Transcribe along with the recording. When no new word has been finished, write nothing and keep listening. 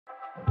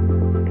Hey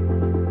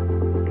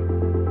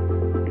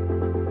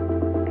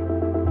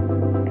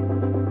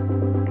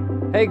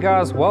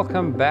guys,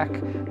 welcome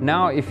back.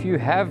 Now if you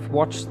have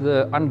watched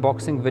the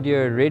unboxing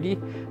video already,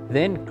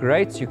 then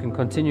great, you can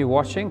continue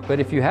watching. But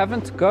if you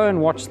haven't, go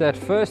and watch that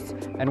first,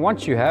 and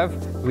once you have,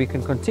 we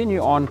can continue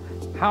on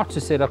how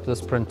to set up this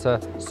printer.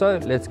 So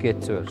let's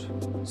get to it.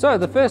 So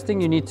the first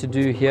thing you need to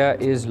do here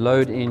is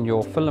load in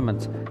your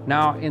filament.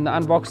 Now in the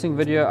unboxing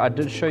video I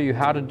did show you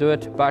how to do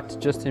it,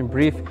 but just in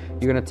brief,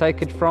 you're going to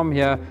take it from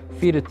here,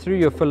 feed it through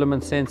your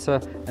filament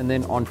sensor and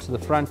then onto the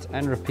front,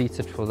 and repeat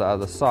it for the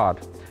other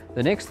side.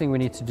 The next thing we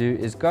need to do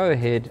is go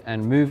ahead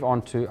and move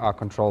on to our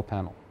control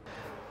panel.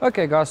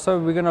 Okay guys, so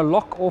we're going to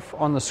lock off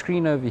on the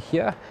screen over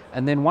here,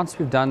 and then once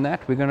we've done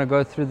that, we're going to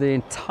go through the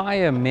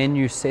entire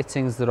menu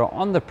settings that are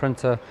on the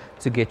printer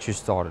to get you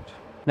started.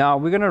 Now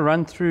we're going to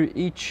run through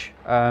each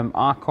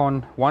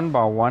icon one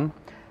by one,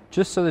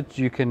 just so that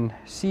you can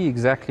see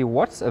exactly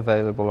what's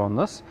available on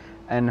this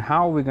and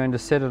how we're going to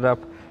set it up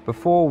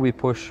before we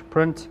push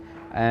print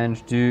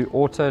and do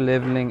auto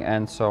leveling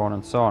and so on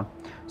and so on.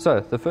 So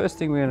the first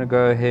thing we're going to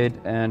go ahead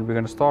and we're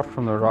going to start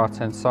from the right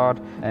hand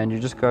side, and you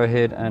just go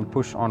ahead and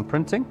push on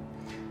printing.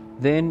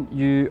 Then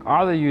you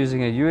either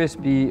using a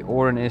USB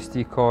or an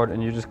SD card,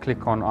 and you just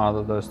click on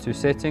either those two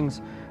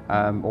settings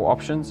or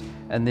options,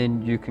 and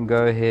then you can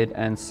go ahead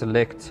and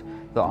select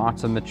the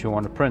item that you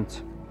want to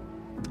print.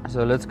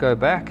 So let's go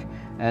back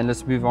and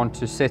let's move on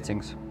to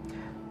settings.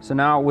 So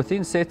now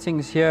within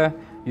settings here,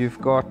 you've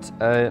got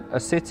a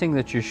setting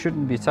that you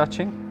shouldn't be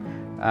touching.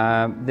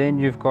 Then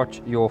you've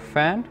got your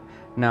fan.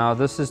 Now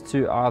this is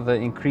to either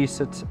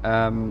increase it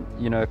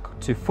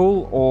to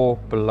full or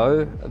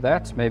below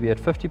that, maybe at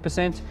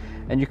 50%,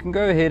 and you can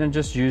go ahead and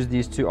just use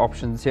these two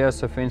options here.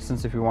 So for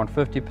instance, if we want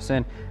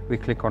 50%, we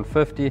click on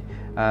 50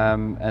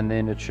 and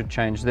then it should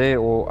change there,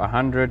 or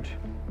 100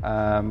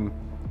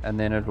 and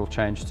then it will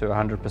change to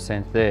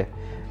 100%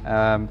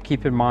 there.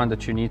 Keep in mind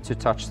that you need to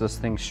touch this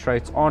thing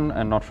straight on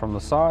and not from the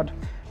side,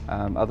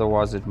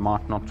 otherwise it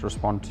might not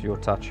respond to your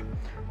touch.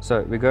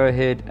 So we go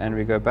ahead and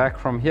we go back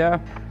from here.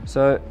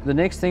 So the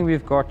next thing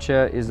we've got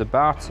here is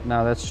about.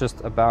 Now that's just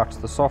about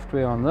the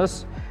software on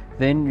this.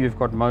 Then you've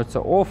got motor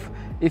off.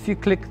 If you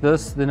click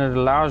this, then it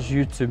allows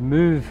you to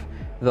move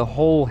the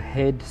whole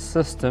head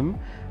system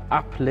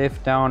up,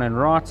 left, down and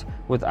right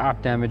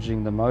without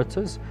damaging the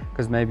motors,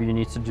 because maybe you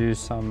need to do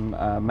some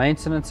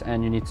maintenance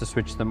and you need to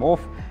switch them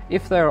off.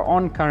 If they're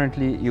on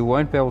currently, you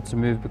won't be able to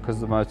move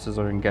because the motors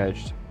are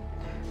engaged.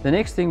 The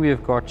next thing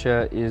we've got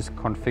here is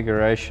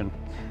configuration.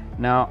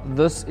 Now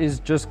this is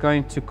just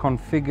going to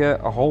configure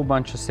a whole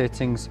bunch of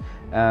settings.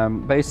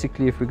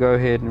 Basically, if we go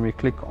ahead and we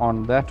click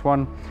on that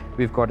one,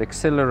 we've got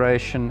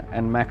acceleration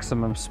and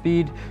maximum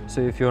speed. So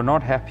if you're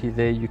not happy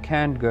there, you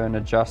can go and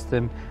adjust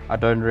them. I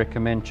don't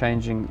recommend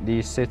changing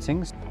these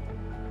settings.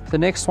 The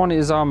next one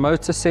is our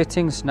motor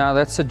settings. Now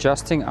that's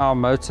adjusting our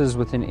motors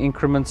within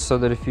increments, so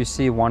that if you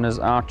see one is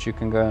out, you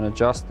can go and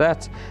adjust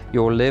that.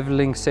 Your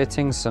leveling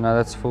settings, so now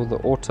that's for the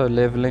auto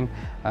leveling.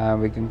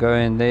 We can go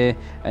in there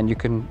and you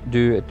can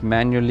do it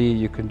manually,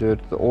 you can do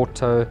it the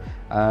auto,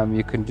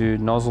 you can do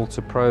nozzle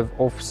to probe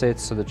offset,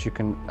 so that you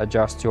can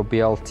adjust your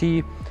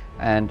BLT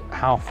and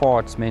how far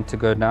it's meant to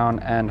go down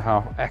and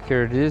how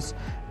accurate it is.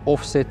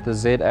 Offset the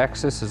Z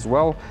axis as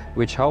well,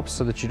 which helps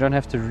so that you don't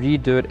have to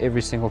redo it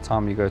every single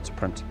time you go to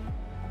print.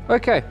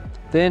 Okay,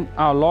 then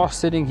our last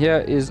setting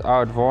here is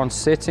our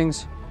advanced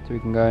settings. So we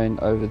can go in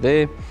over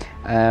there,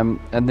 and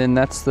then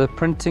that's the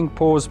printing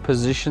pause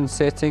position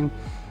setting.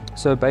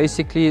 So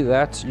basically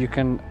that you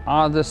can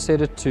either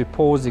set it to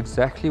pause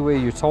exactly where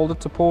you told it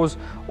to pause,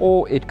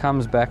 or it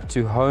comes back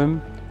to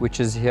home, which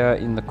is here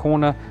in the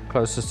corner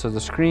closest to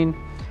the screen.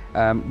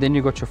 Then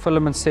you've got your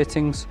filament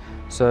settings.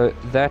 So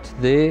that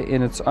there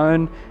in its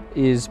own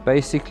is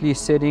basically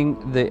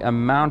setting the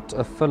amount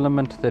of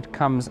filament that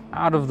comes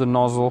out of the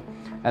nozzle,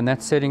 and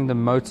that's setting the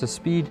motor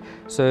speed.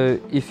 So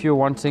if you're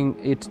wanting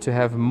it to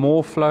have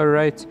more flow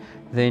rate,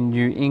 then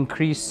you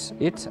increase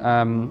it.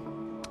 And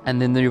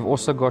then you've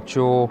also got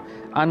your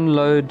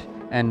unload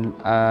and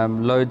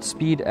load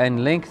speed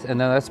and length, and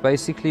then that's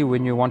basically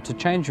when you want to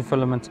change your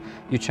filament,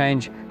 you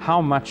change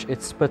how much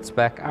it spits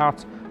back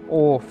out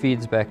or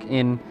feeds back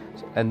in,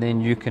 and then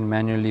you can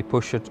manually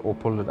push it or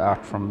pull it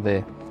out from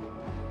there.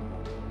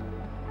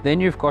 Then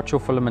you've got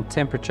your filament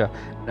temperature.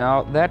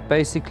 Now that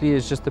basically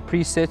is just a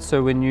preset,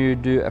 so when you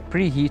do a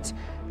preheat,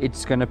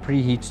 it's going to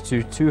preheat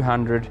to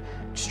 200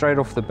 straight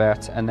off the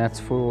bat, and that's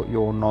for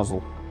your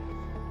nozzle.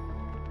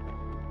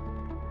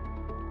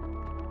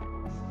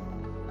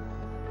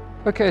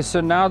 Okay, so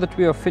now that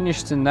we are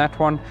finished in that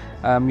one,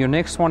 your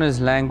next one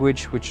is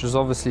language, which is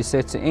obviously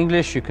set to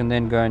English. You can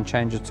then go and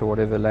change it to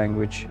whatever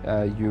language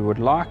you would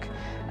like.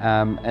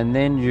 And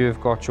then you've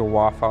got your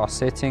Wi-Fi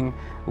setting,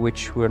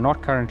 which we're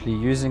not currently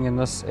using in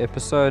this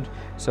episode.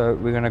 So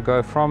we're going to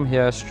go from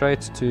here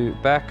straight to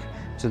back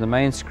to the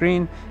main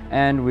screen,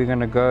 and we're going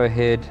to go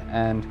ahead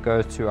and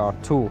go to our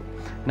tool.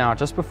 Now,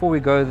 just before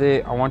we go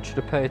there, I want you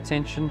to pay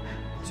attention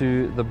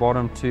to the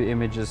bottom two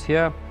images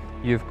here.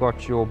 You've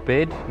got your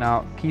bed.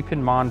 Now keep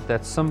in mind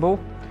that symbol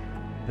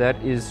that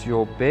is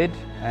your bed,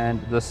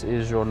 and this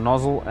is your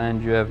nozzle,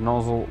 and you have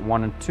nozzle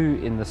 1 and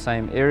 2 in the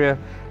same area.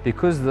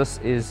 Because this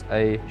is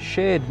a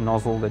shared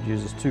nozzle that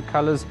uses 2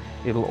 colors,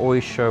 it'll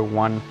always show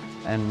 1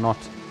 and not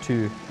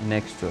 2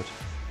 next to it.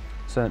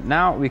 So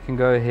now we can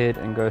go ahead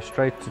and go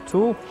straight to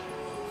tool.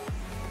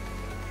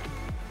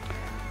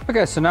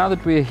 Okay, so now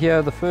that we're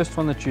here, the first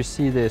one that you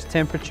see there is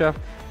temperature,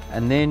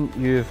 and then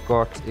you've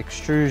got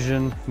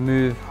extrusion,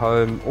 move,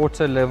 home,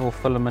 auto level,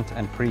 filament,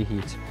 and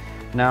preheat.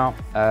 Now,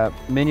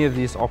 many of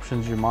these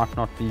options you might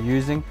not be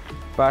using,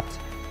 but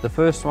the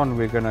first one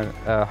we're going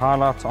to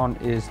highlight on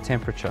is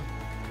temperature.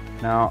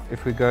 Now,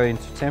 if we go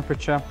into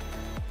temperature,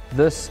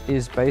 this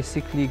is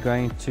basically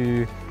going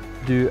to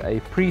do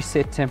a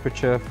preset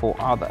temperature for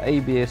either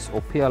ABS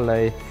or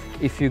PLA.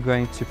 If you're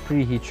going to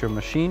preheat your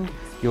machine,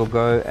 you'll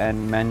go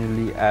and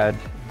manually add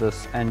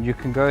this, and you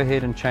can go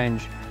ahead and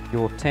change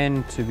your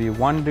 10 to be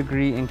 1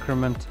 degree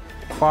increment,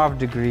 5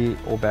 degree,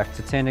 or back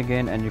to 10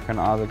 again, and you can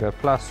either go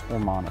plus or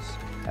minus.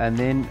 And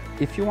then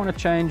if you want to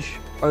change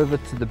over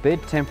to the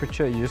bed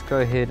temperature, you just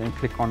go ahead and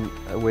click on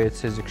where it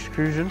says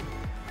extrusion,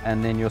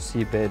 and then you'll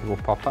see bed will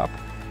pop up,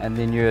 and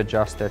then you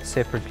adjust that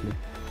separately.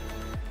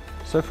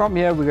 So from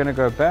here we're going to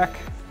go back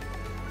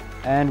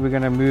and we're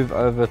going to move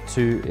over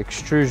to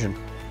extrusion.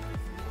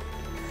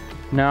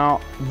 Now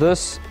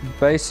this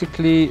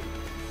basically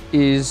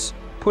is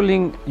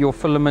pulling your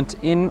filament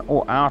in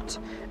or out,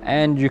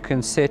 and you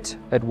can set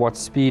at what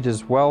speed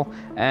as well,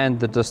 and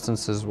the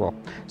distance as well.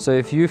 So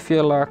if you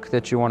feel like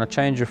that you want to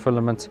change your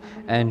filament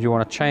and you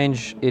want to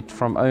change it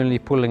from only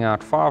pulling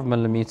out 5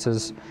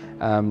 millimeters,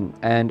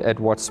 and at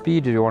what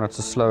speed you want it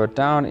to slow it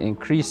down,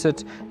 increase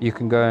it, you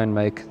can go and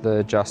make the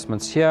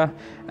adjustments here.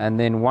 And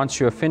then once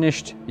you're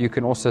finished, you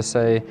can also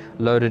say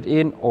load it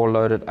in or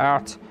load it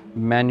out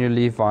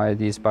manually via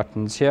these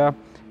buttons here,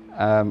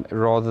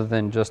 rather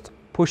than just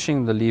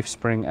pushing the leaf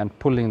spring and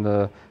pulling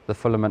the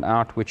filament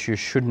out, which you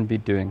shouldn't be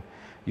doing.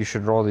 You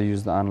should rather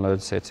use the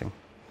unload setting.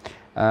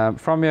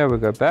 From here we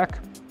go back,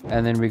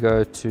 and then we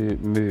go to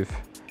move.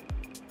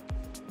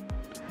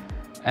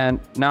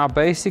 And now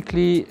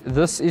basically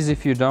this is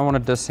if you don't want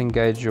to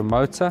disengage your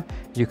motor,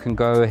 you can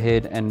go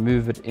ahead and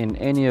move it in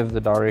any of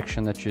the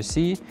direction that you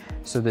see,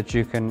 so that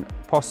you can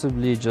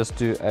possibly just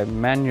do a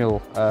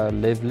manual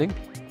leveling.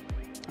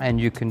 And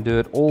you can do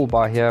it all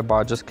by here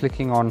by just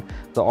clicking on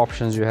the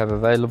options you have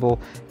available.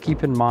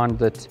 Keep in mind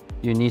that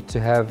you need to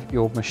have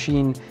your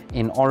machine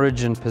in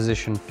origin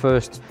position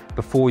first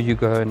before you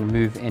go and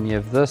move any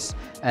of this,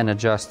 and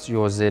adjust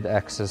your Z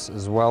axis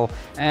as well.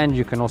 And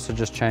you can also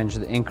just change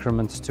the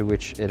increments to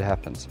which it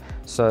happens.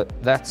 So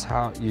that's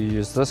how you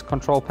use this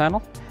control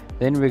panel.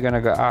 Then we're going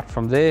to go out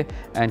from there,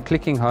 and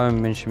clicking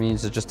home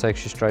means it just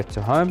takes you straight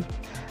to home.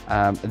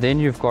 Then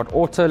you've got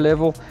auto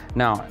level.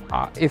 Now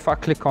if I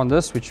click on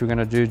this, which we're going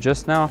to do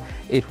just now,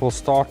 it will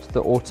start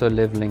the auto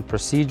leveling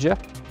procedure,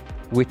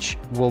 which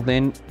will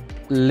then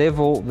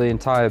level the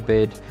entire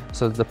bed,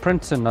 so that the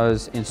printer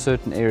knows in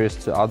certain areas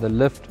to either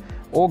lift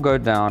or go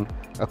down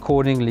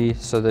accordingly,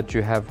 so that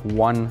you have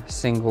one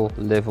single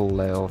level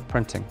layer of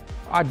printing.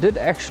 I did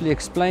actually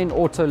explain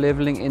auto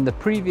leveling in the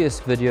previous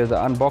video, the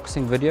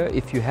unboxing video.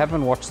 If you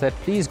haven't watched that,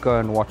 please go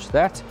and watch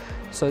that,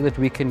 so that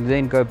we can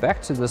then go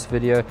back to this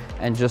video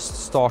and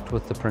just start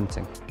with the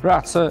printing.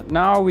 Right, so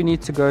now we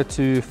need to go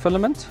to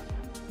filament.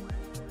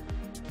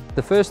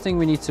 The first thing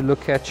we need to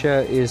look at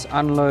here is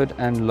unload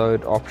and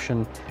load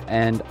option,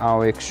 and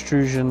our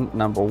extrusion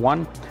number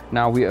 1.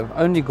 Now we have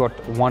only got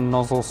one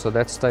nozzle, so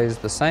that stays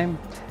the same,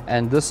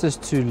 and this is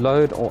to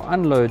load or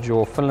unload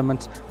your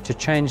filament to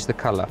change the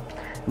color.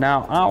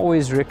 Now I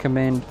always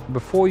recommend,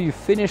 before you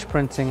finish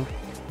printing,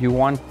 you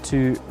want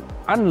to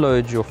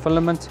unload your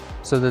filament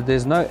so that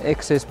there's no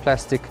excess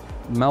plastic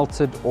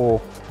melted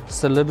or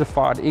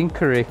solidified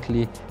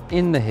incorrectly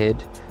in the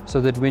head,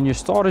 so that when you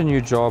start a new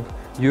job,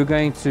 you're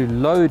going to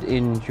load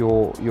in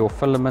your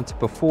filament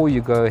before you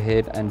go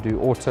ahead and do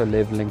auto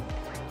leveling,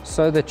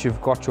 so that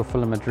you've got your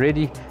filament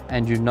ready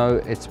and you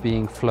know it's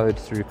being flowed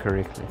through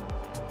correctly.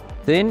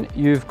 Then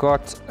you've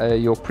got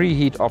your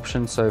preheat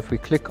option. So if we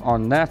click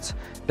on that,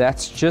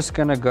 that's just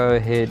going to go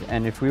ahead,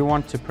 and if we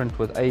want to print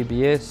with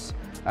ABS,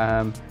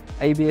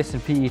 ABS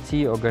and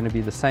PET are going to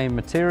be the same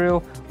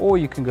material, or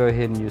you can go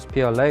ahead and use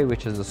PLA,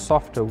 which is a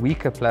softer,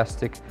 weaker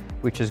plastic,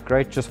 which is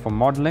great just for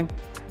modeling.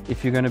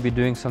 If you're going to be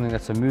doing something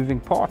that's a moving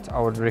part, I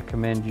would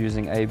recommend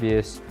using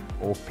ABS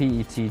or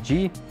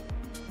PETG,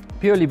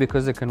 purely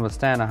because it can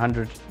withstand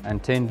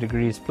 110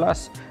 degrees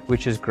plus,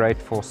 which is great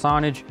for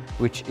signage,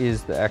 which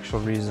is the actual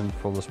reason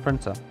for this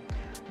printer.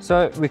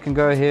 So we can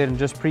go ahead and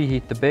just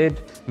preheat the bed.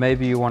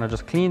 Maybe you want to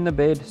just clean the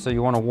bed, so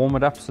you want to warm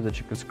it up so that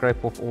you can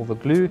scrape off all the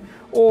glue,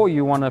 or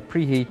you want to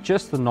preheat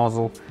just the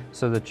nozzle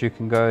so that you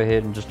can go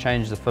ahead and just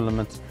change the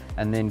filament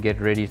and then get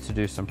ready to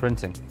do some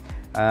printing.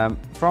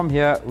 From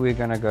here we're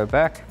going to go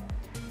back,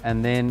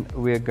 and then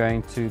we're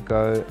going to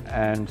go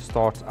and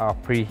start our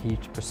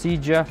preheat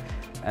procedure.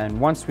 And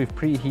once we've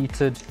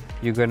preheated,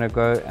 you're going to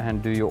go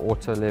and do your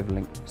auto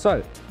leveling.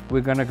 So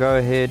we're going to go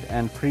ahead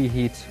and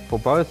preheat for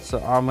both. So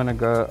I'm going to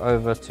go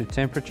over to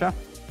temperature.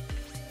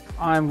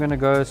 I'm going to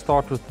go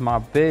start with my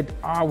bed.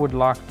 I would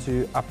like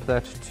to up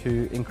that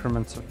to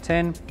increments of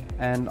 10,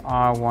 and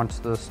I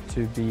want this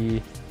to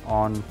be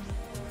on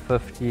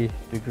 50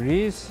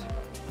 degrees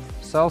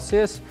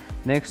Celsius.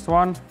 Next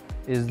one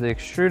is the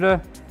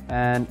extruder,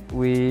 and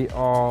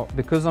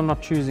because I'm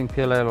not choosing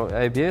PLA or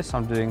ABS,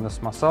 I'm doing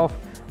this myself.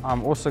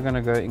 I'm also going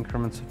to go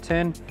increments of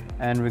 10,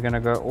 and we're going to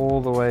go all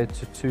the way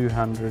to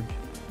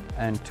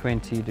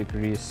 220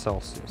 degrees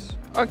Celsius.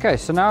 Okay,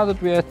 so now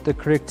that we're at the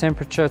correct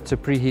temperature to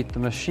preheat the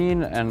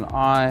machine, and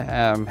I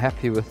am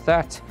happy with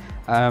that,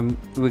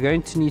 we're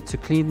going to need to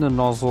clean the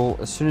nozzle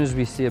as soon as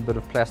we see a bit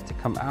of plastic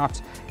come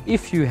out.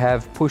 If you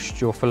have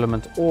pushed your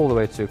filament all the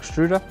way to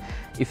extruder,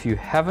 if you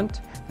haven't,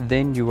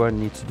 then you won't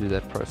need to do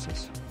that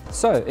process.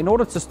 So in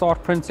order to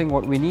start printing,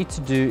 what we need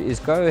to do is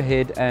go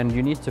ahead and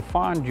you need to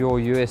find your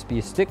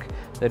USB stick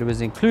that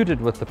was included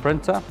with the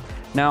printer.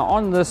 Now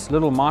on this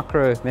little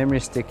micro memory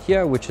stick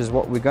here, which is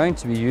what we're going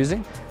to be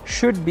using,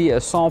 should be a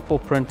sample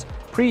print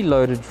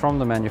preloaded from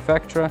the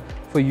manufacturer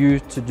for you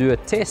to do a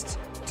test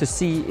to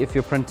see if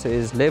your printer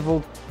is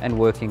leveled and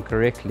working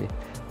correctly.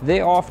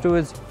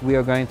 Thereafterwards, we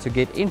are going to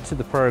get into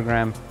the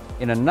program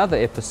in another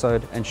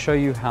episode and show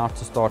you how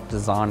to start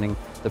designing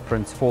the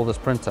prints for this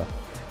printer.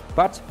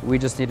 But we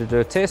just need to do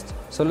a test,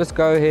 so let's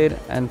go ahead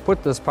and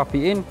put this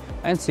puppy in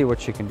and see what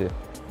she can do.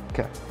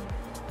 Okay.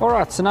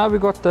 Alright, so now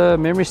we've got the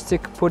memory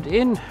stick put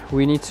in.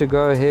 We need to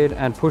go ahead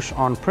and push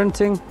on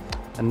printing,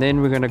 and then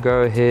we're going to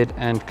go ahead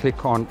and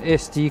click on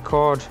SD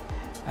card,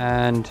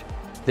 and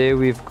there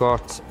we've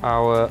got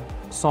our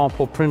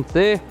sample print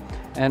there,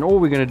 and all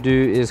we're going to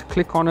do is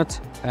click on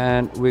it,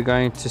 and we're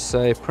going to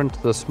say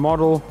print this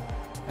model,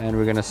 and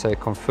we're going to say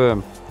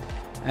confirm.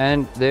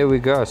 And there we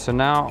go. So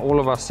now all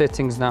of our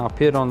settings now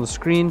appeared on the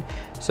screen.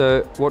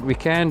 So what we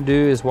can do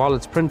is while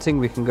it's printing,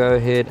 we can go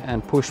ahead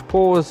and push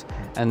pause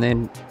and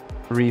then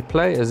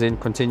replay, as in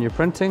continue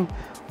printing.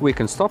 We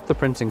can stop the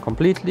printing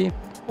completely,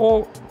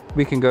 or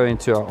we can go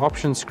into our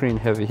options screen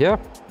over here,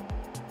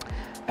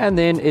 and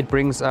then it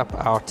brings up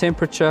our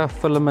temperature,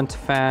 filament,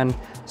 fan,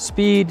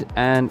 speed,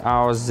 and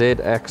our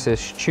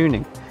Z-axis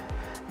tuning.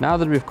 Now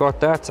that we've got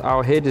that,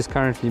 our head is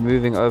currently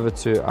moving over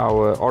to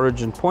our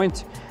origin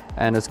point,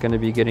 and it's going to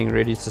be getting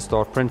ready to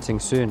start printing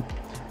soon.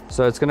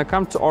 So it's going to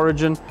come to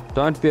origin.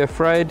 Don't be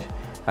afraid.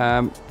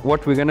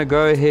 What we're going to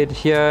go ahead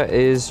here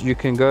is you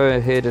can go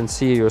ahead and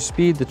see your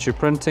speed that you're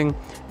printing.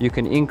 You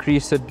can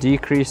increase it,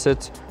 decrease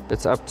it.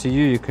 It's up to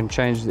you. You can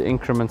change the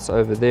increments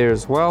over there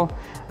as well.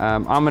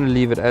 I'm going to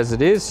leave it as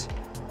it is,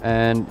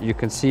 and you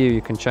can see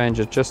you can change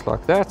it just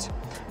like that.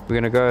 We're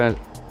going to go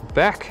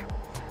back.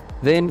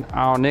 Then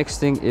our next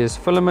thing is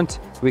filament.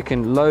 We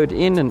can load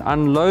in and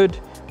unload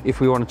if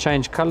we want to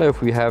change color,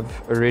 if we have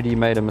already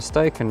made a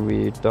mistake and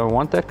we don't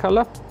want that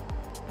color.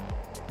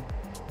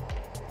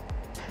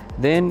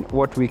 Then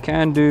what we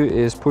can do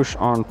is push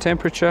on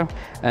temperature,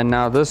 and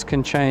now this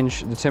can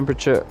change the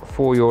temperature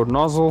for your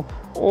nozzle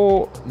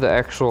or the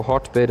actual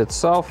hotbed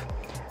itself,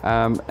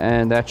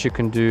 and that you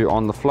can do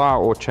on the fly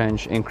or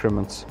change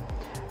increments.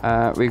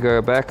 We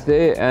go back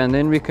there, and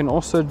then we can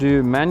also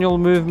do manual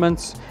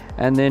movements,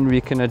 and then we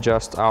can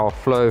adjust our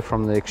flow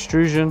from the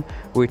extrusion,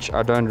 which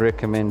I don't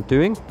recommend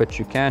doing, but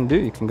you can do.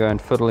 You can go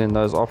and fiddle in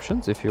those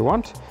options if you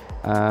want.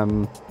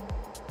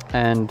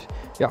 And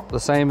yeah, the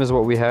same as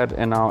what we had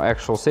in our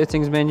actual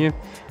settings menu.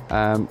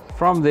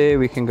 From there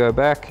we can go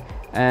back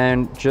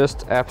and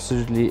just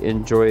absolutely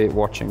enjoy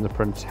watching the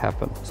print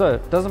happen. So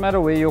it doesn't matter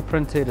where your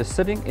print head is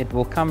sitting, it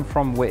will come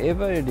from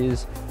wherever it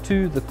is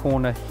to the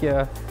corner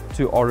here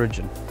to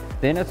origin.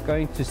 Then it's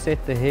going to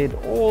set the head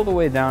all the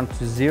way down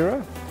to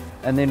 0.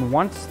 And then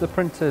once the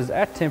printer is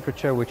at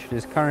temperature, which it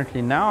is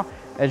currently now,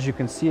 as you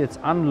can see, it's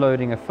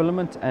unloading a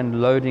filament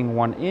and loading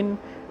one in,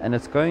 and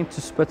it's going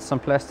to spit some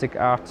plastic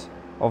out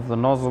of the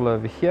nozzle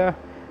over here,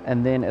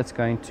 and then it's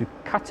going to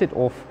cut it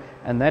off,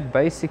 and that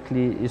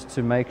basically is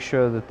to make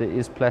sure that there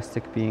is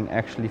plastic being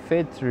actually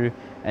fed through,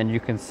 and you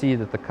can see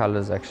that the color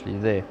is actually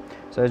there.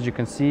 So as you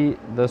can see,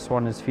 this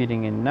one is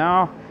feeding in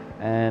now,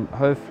 and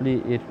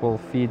hopefully it will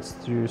feed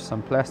through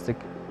some plastic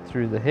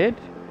through the head.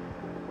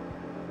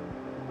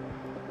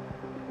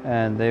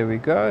 And there we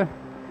go,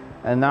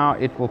 and now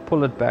it will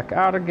pull it back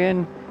out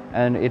again,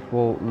 and it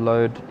will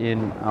load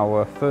in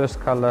our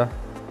first color,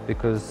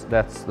 because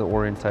that's the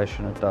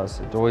orientation it does.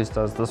 It always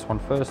does this one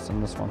first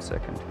and this one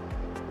second.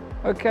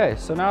 Okay,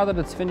 so now that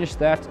it's finished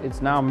that,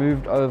 it's now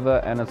moved over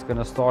and it's going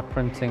to start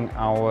printing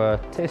our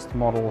test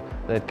model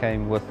that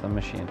came with the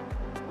machine.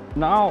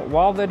 Now,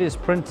 while that is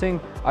printing,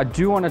 I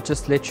do want to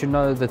just let you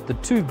know that the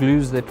two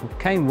glues that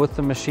came with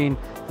the machine,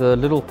 the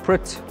little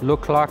Prit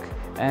look-like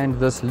and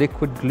this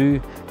liquid glue,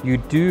 you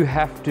do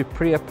have to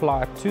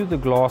pre-apply to the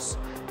glass,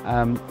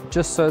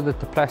 just so that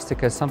the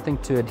plastic has something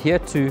to adhere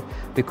to,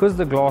 because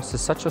the glass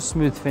is such a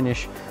smooth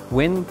finish.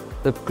 When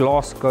the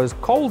glass goes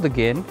cold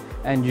again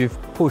and you've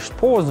pushed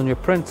pause on your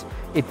print,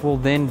 it will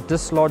then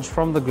dislodge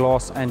from the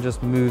glass and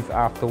just move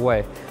out the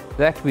way.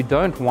 That we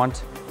don't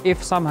want.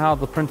 If somehow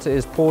the printer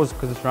is paused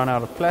because it's run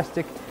out of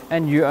plastic,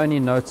 and you only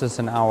notice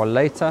an hour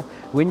later.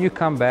 When you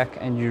come back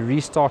and you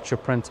restart your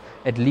print,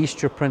 at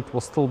least your print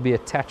will still be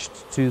attached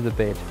to the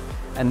bed.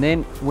 And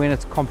then when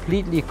it's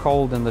completely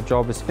cold and the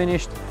job is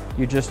finished,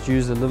 you just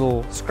use a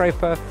little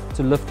scraper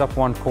to lift up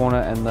one corner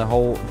and the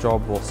whole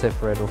job will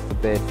separate off the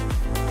bed.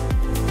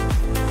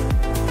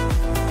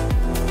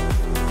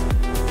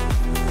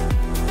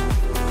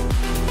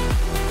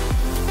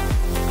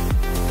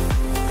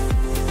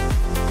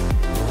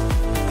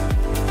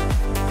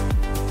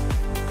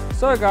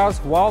 So guys,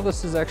 while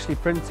this is actually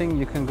printing,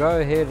 you can go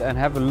ahead and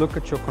have a look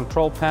at your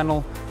control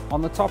panel. On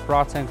the top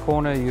right hand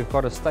corner, you've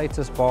got a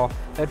status bar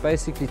that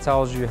basically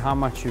tells you how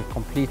much you've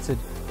completed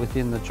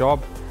within the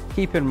job.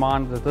 Keep in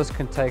mind that this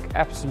can take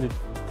absolute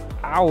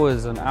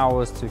hours and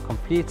hours to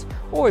complete,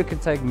 or it can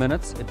take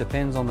minutes. It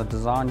depends on the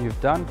design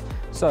you've done.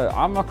 So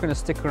I'm not going to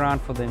stick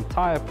around for the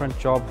entire print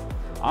job.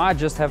 I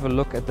just have a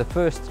look at the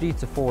first 3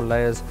 to 4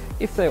 layers.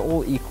 If they're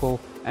all equal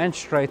and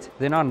straight,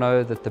 then I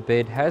know that the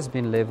bed has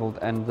been leveled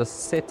and the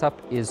setup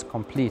is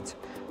complete.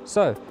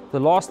 So the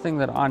last thing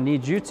that I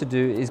need you to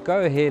do is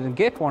go ahead and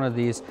get one of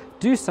these,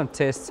 do some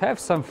tests, have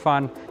some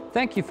fun.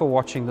 Thank you for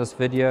watching this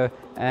video,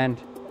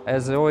 and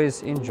as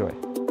always,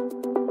 enjoy.